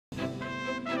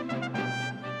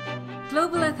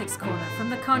Global Ethics Corner from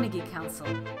the Carnegie Council.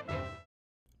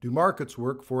 Do markets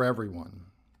work for everyone?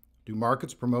 Do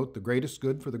markets promote the greatest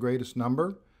good for the greatest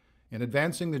number? In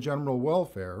advancing the general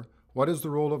welfare, what is the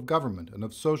role of government and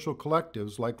of social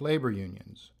collectives like labor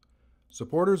unions?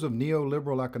 Supporters of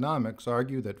neoliberal economics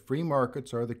argue that free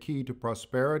markets are the key to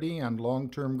prosperity and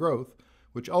long-term growth,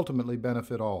 which ultimately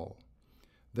benefit all.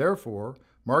 Therefore,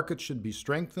 markets should be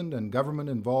strengthened and government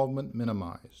involvement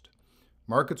minimized.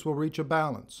 Markets will reach a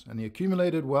balance, and the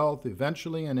accumulated wealth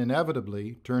eventually and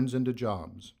inevitably turns into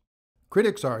jobs.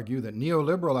 Critics argue that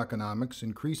neoliberal economics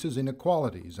increases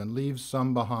inequalities and leaves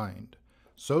some behind.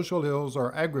 Social ills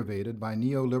are aggravated by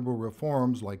neoliberal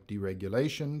reforms like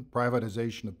deregulation,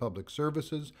 privatization of public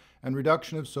services, and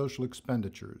reduction of social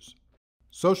expenditures.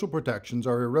 Social protections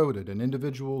are eroded and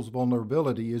individuals'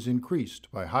 vulnerability is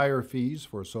increased by higher fees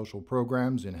for social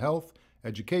programs in health,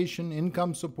 education,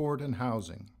 income support, and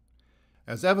housing.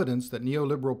 As evidence that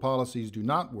neoliberal policies do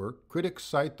not work, critics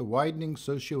cite the widening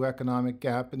socioeconomic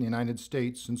gap in the United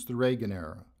States since the Reagan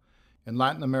era. In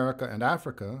Latin America and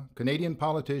Africa, Canadian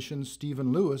politician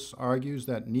Stephen Lewis argues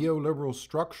that neoliberal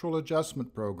structural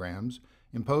adjustment programs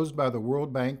imposed by the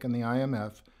World Bank and the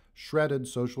IMF shredded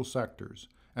social sectors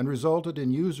and resulted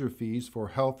in user fees for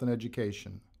health and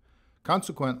education.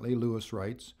 Consequently, Lewis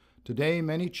writes, today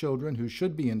many children who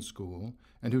should be in school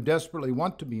and who desperately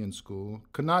want to be in school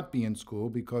cannot be in school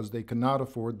because they cannot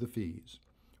afford the fees.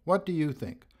 What do you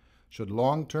think? Should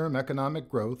long-term economic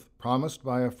growth promised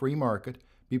by a free market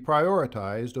be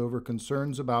prioritized over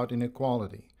concerns about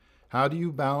inequality? How do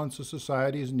you balance a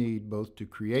society's need both to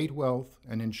create wealth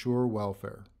and ensure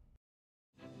welfare?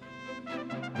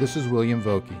 This is William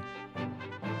Vokey.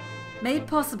 Made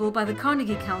possible by the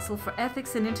Carnegie Council for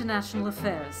Ethics in International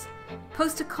Affairs.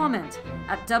 Post a comment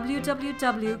at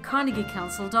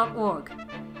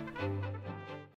www.carnegiecouncil.org.